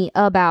asking me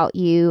about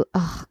you.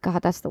 Oh,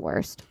 God, that's the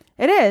worst.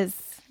 It is.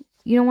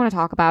 You don't want to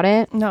talk about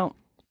it? No.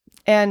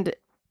 And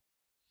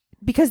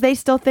because they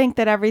still think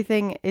that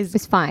everything is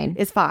fine.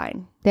 Is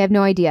fine. They have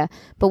no idea.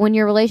 But when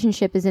your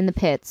relationship is in the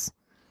pits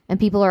and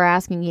people are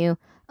asking you,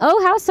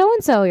 oh, how's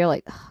so-and-so? You're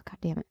like, oh, God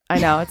damn it. I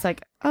know. It's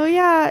like, oh,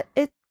 yeah,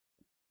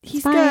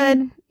 he's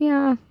good.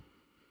 Yeah,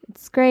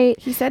 it's great.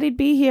 He said he'd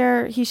be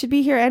here. He should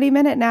be here any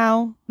minute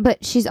now.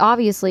 But she's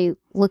obviously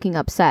looking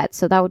upset,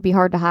 so that would be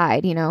hard to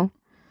hide, you know?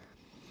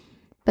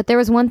 But there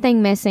was one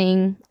thing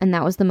missing, and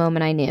that was the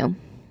moment I knew.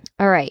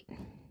 All right.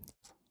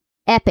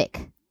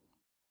 Epic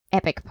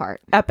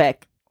part.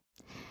 Epic.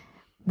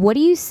 What do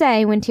you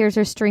say when tears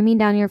are streaming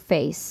down your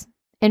face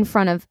in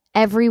front of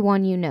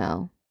everyone you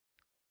know?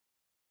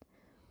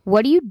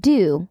 What do you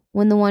do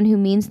when the one who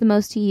means the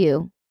most to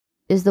you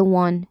is the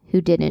one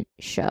who didn't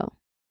show?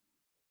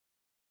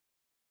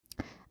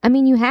 I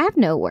mean, you have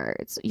no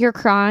words. You're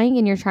crying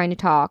and you're trying to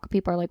talk.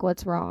 People are like,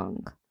 what's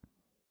wrong?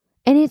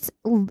 And it's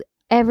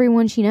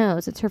everyone she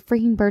knows. It's her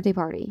freaking birthday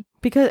party.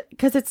 Because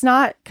it's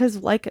not,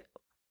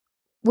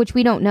 which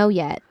we don't know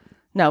yet.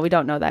 No, we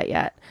don't know that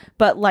yet.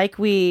 But like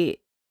we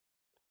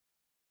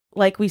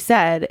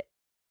said,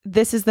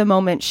 this is the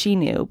moment she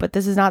knew, but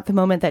this is not the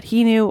moment that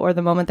he knew or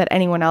the moment that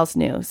anyone else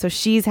knew. So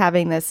she's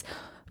having this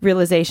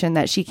realization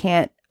that she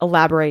can't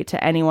elaborate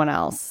to anyone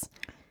else.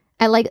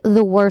 At like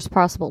the worst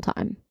possible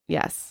time.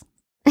 Yes.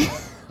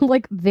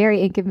 Like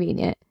very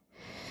inconvenient.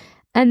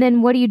 And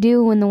then what do you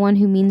do when the one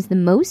who means the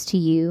most to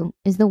you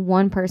is the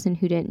one person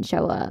who didn't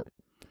show up?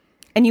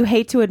 And you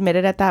hate to admit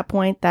it at that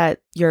point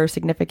that your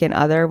significant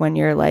other, when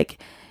you're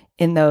like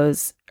in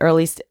those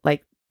early,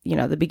 like, you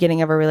know, the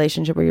beginning of a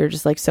relationship where you're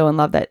just like so in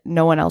love that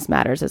no one else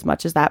matters as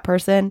much as that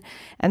person.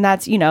 And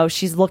that's, you know,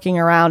 she's looking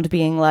around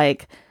being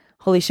like,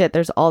 holy shit,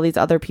 there's all these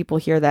other people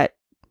here that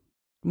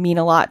mean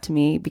a lot to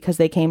me because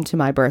they came to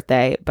my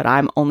birthday, but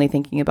I'm only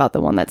thinking about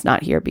the one that's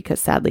not here because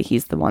sadly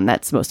he's the one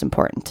that's most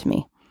important to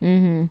me.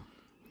 Mm-hmm.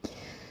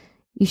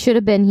 You should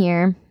have been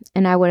here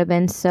and I would have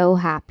been so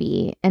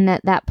happy. And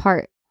that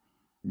part,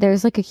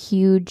 there's like a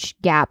huge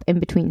gap in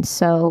between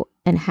so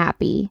and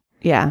happy.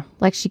 Yeah.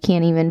 Like she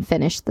can't even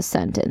finish the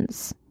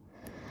sentence.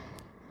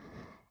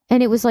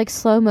 And it was like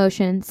slow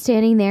motion,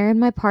 standing there in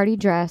my party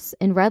dress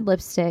and red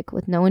lipstick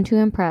with no one to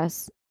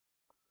impress.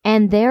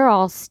 And they're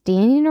all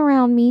standing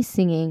around me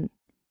singing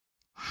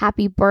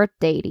happy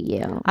birthday to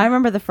you. I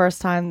remember the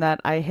first time that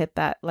I hit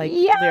that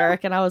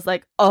lyric and I was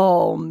like,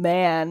 oh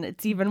man,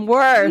 it's even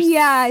worse.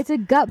 Yeah, it's a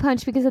gut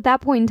punch because at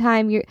that point in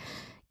time,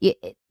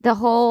 the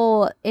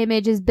whole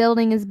image is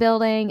building.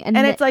 And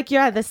it's like,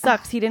 yeah, this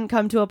sucks. He didn't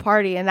come to a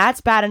party and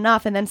that's bad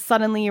enough. And then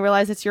suddenly you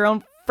realize it's your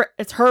own,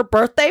 it's her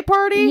birthday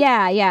party.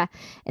 Yeah.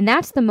 And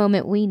that's the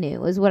moment we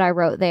knew is what I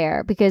wrote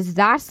there because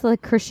that's the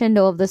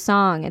crescendo of the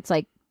song. It's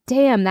like,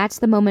 damn, that's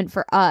the moment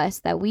for us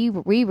that we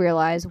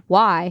realize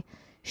why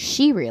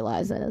she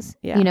realizes,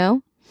 you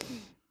know?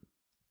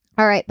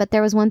 All right. But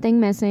there was one thing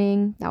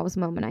missing. That was the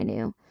moment I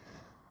knew.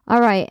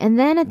 All right. And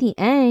then at the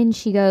end,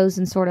 she goes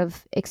and sort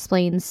of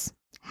explains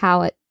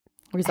how it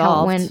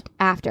went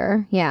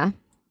after. Yeah.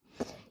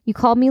 You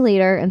called me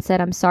later and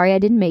said, I'm sorry I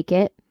didn't make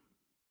it.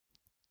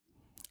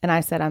 And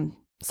I said, I'm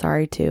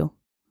sorry too.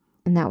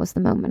 And that was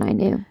the moment I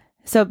knew.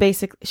 So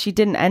basically, she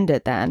didn't end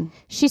it then.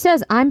 She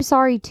says, I'm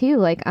sorry too.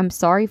 Like, I'm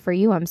sorry for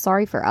you. I'm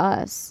sorry for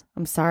us.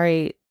 I'm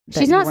sorry.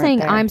 She's not saying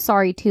there. I'm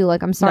sorry too.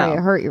 Like, I'm sorry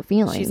I hurt your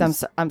feelings.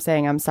 I'm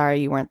saying I'm sorry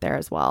you weren't there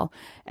as well.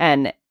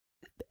 And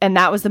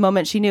that was the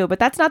moment she knew. But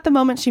that's not the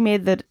moment she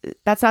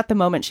that's not the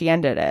moment she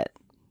ended it.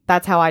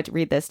 That's how I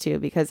read this too,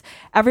 because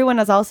everyone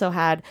has also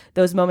had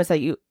those moments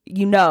that you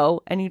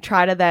know, and you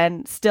try to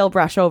then still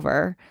brush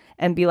over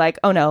and be like,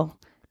 oh no,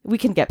 we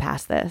can get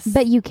past this.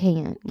 But you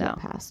can't get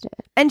past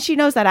it. And she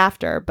knows that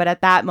after. But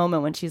at that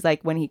moment when she's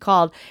like, when he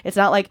called, it's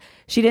not like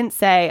she didn't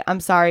say, I'm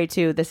sorry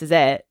too, this is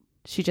it.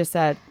 She just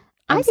said,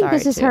 I think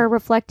this is her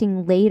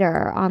reflecting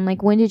later on,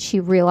 like, when did she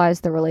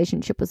realize the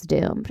relationship was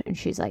doomed? And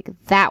she's like,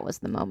 that was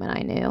the moment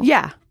I knew.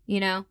 Yeah. You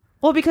know?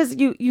 Well, because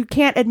you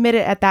can't admit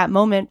it at that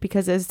moment,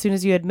 because as soon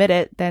as you admit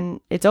it,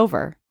 then it's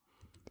over.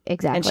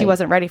 Exactly. And she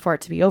wasn't ready for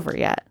it to be over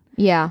yet.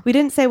 Yeah. We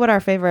didn't say what our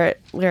favorite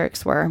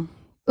lyrics were.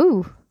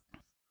 Ooh.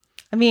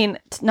 I mean,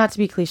 not to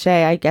be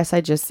cliche, I guess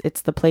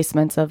it's the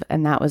placements of,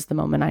 and that was the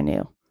moment I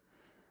knew.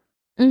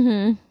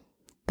 Mm-hmm.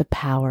 The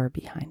power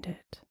behind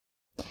it.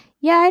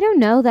 Yeah, I don't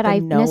know that I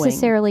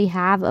necessarily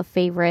have a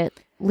favorite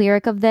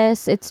lyric of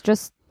this. It's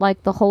just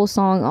like the whole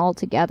song all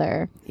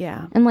together.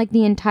 Yeah. And like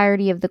the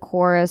entirety of the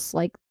chorus,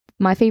 like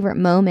my favorite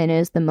moment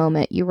is the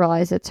moment you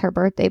realize it's her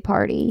birthday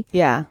party.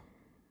 Yeah.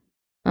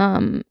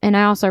 And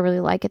I also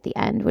really like at the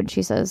end when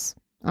she says,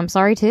 I'm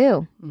sorry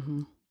too.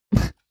 Mm-hmm.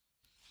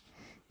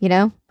 You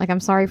know, like I'm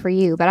sorry for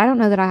you, but I don't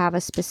know that I have a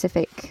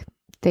specific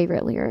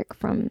favorite lyric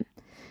from.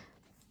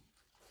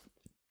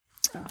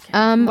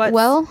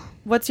 Okay.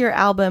 What's your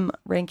album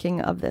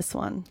ranking of this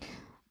one?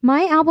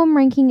 My album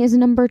ranking is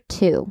number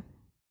 2.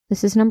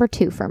 This is number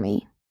 2 for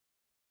me.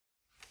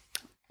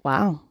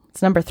 Wow.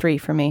 It's number 3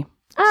 for me.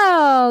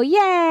 Oh,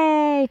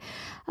 yay.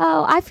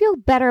 Oh, I feel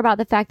better about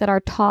the fact that our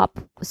top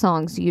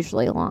songs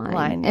usually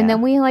line. And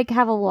then we like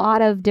have a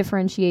lot of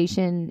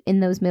differentiation in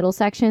those middle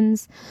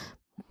sections.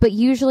 But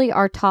usually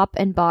our top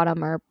and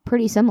bottom are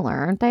pretty similar,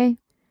 aren't they?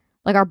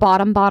 Like our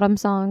bottom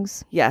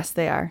songs. Yes,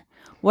 they are.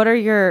 What are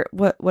your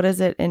what is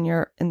it in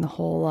the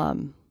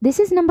whole This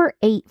is number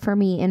 8 for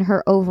me in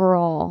her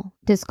overall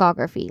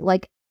discography.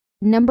 Like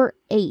number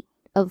 8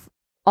 of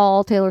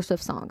all Taylor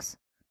Swift songs.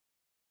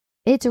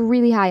 It's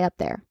really high up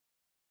there.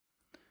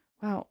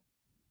 Wow.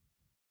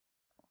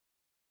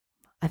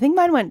 I think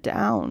mine went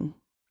down.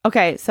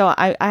 Okay, so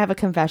I have a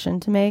confession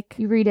to make.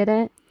 You redid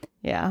it?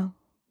 Yeah.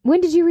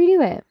 When did you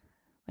redo it?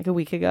 Like a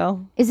week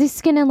ago. Is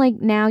this gonna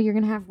now you're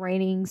gonna have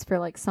ratings for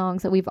like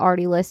songs that we've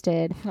already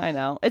listed? I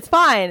know. It's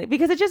fine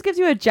because it just gives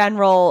you a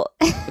general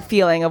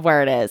feeling of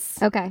where it is.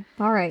 Okay.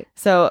 All right.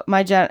 So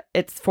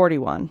it's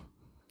 41.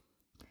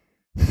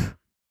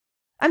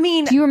 I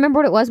mean, do you remember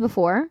what it was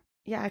before?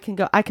 Yeah,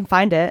 I can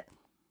find it.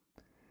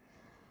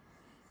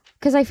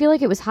 Because I feel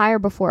like it was higher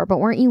before, but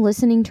weren't you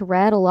listening to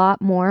Red a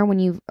lot more when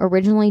you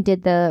originally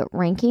did the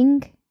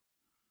ranking?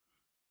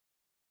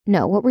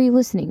 No, what were you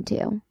listening to?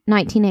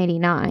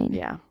 1989.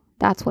 Yeah.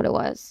 That's what it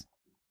was.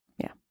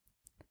 Yeah.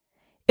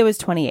 It was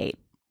 28.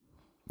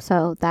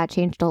 So that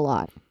changed a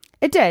lot.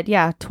 It did,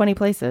 yeah. 20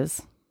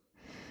 places.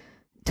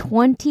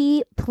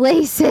 20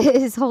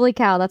 places. Holy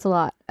cow, that's a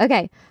lot.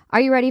 Okay. Are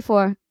you ready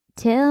for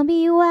Tell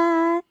Me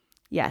Why?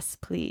 Yes,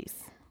 please.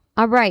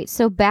 All right.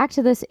 So back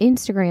to this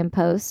Instagram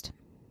post.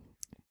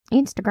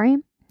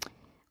 Instagram.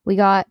 We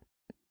got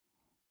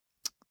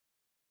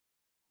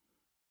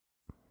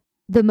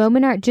The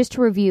Moment I, just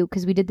to review,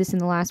 because we did this in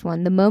the last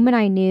one, The Moment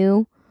I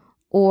Knew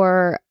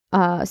or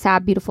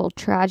Sad, Beautiful,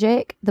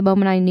 Tragic. The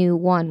Moment I Knew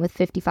won with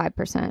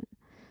 55%.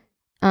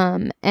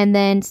 And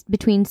then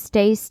between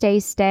Stay, Stay,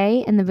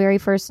 Stay and The Very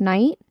First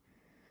Night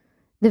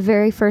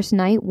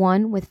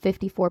won with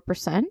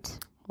 54%.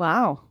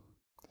 Wow.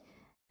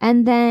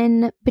 And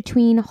then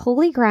between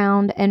Holy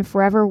Ground and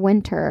Forever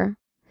Winter,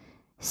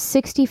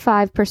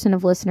 65%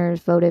 of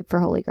listeners voted for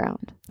Holy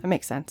Ground. That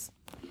makes sense.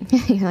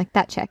 You're like,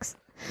 that checks.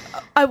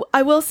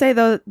 I will say,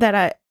 though,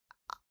 that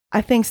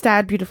I think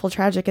Sad, Beautiful,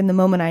 Tragic and The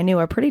Moment I Knew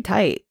are pretty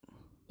tight.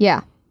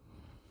 Yeah.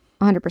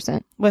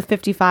 100%. With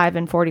 55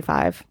 and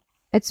 45.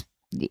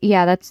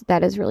 That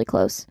is really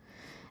close.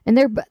 And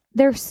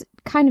they're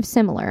kind of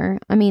similar.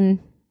 I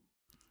mean,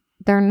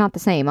 they're not the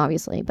same,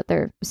 obviously, but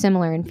they're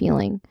similar in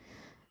feeling.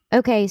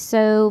 Okay,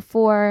 so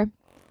for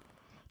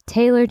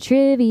Taylor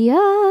trivia,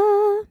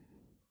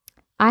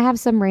 I have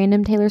some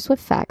random Taylor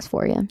Swift facts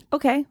for you.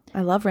 Okay.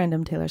 I love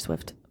random Taylor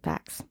Swift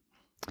facts.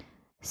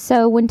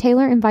 So when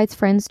Taylor invites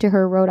friends to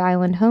her Rhode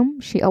Island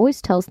home, she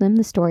always tells them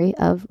the story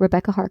of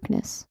Rebecca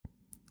Harkness.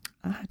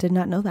 I did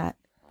not know that.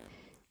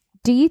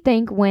 Do you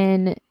think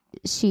when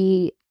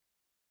she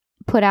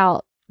put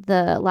out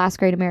The Last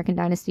Great American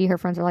Dynasty, her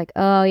friends are like,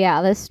 oh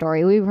yeah, this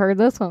story, we've heard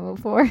this one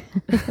before?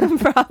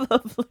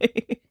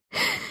 Probably.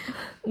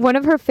 One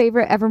of her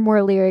favorite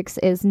Evermore lyrics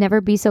is never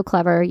be so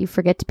clever, you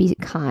forget to be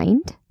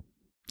kind.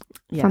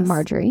 Yes. From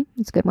Marjorie.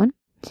 It's a good one.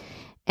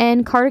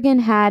 And Cardigan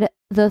had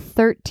the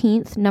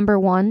 13th number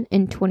one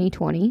in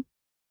 2020.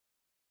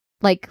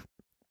 Like,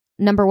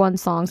 number one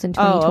songs in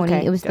 2020.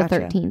 Okay. It was Gotcha.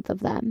 the 13th of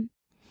them.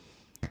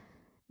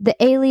 The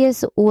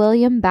alias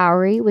William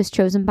Bowery was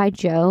chosen by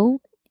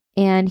Joe,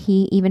 and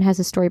he even has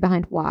a story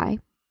behind why.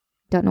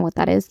 Don't know what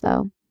that is,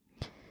 though.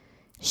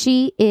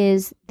 She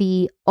is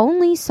the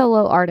only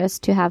solo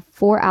artist to have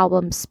 4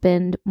 albums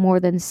spend more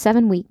than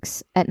 7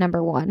 weeks at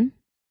number one.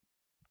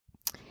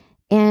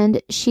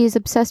 And she is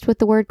obsessed with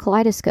the word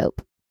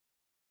kaleidoscope,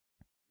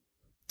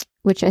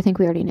 which I think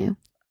we already knew.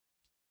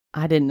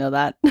 I didn't know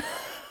that.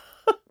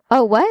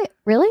 Oh, what?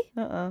 Really?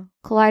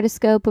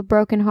 Kaleidoscope of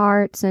broken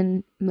hearts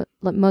and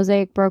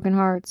mosaic broken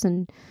hearts.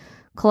 And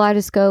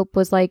kaleidoscope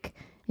was like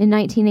in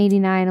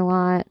 1989 a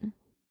lot.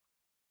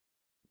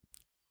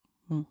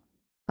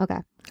 Okay.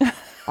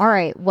 All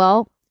right.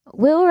 Well,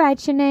 we'll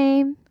write your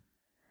name.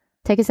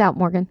 Take us out,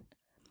 Morgan.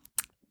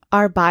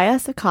 Our Buy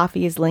Us a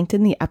Coffee is linked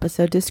in the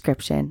episode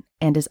description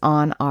and is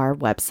on our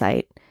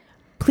website.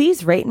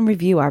 Please rate and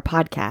review our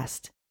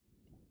podcast,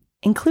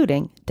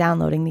 including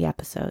downloading the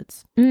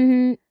episodes.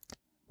 Mm-hmm.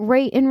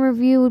 Rate and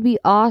review would be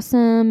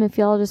awesome if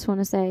y'all just want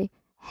to say,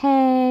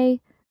 hey,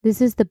 this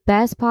is the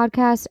best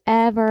podcast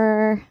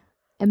ever.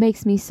 It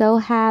makes me so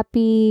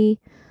happy.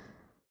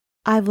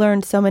 I've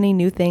learned so many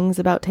new things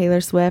about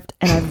Taylor Swift,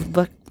 and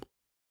I've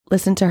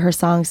listened to her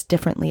songs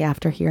differently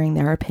after hearing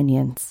their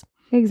opinions.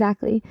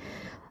 Exactly.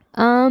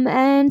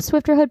 And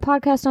Swifterhood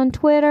Podcast on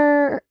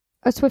Twitter,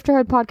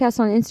 Swifterhood Podcast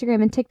on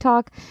Instagram and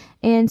TikTok,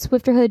 and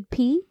Swifterhood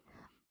P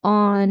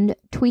on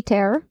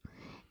Twitter.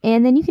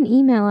 And then you can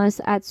email us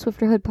at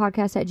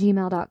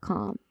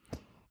swifterhoodpodcast@gmail.com.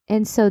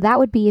 And so that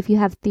would be if you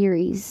have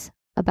theories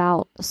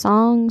about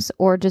songs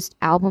or just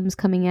albums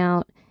coming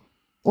out.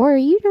 Or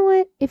you know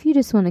what? If you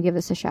just want to give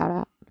us a shout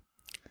out.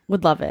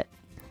 Would love it.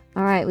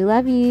 All right. We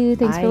love you.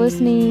 Thanks for Bye.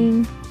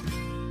 listening.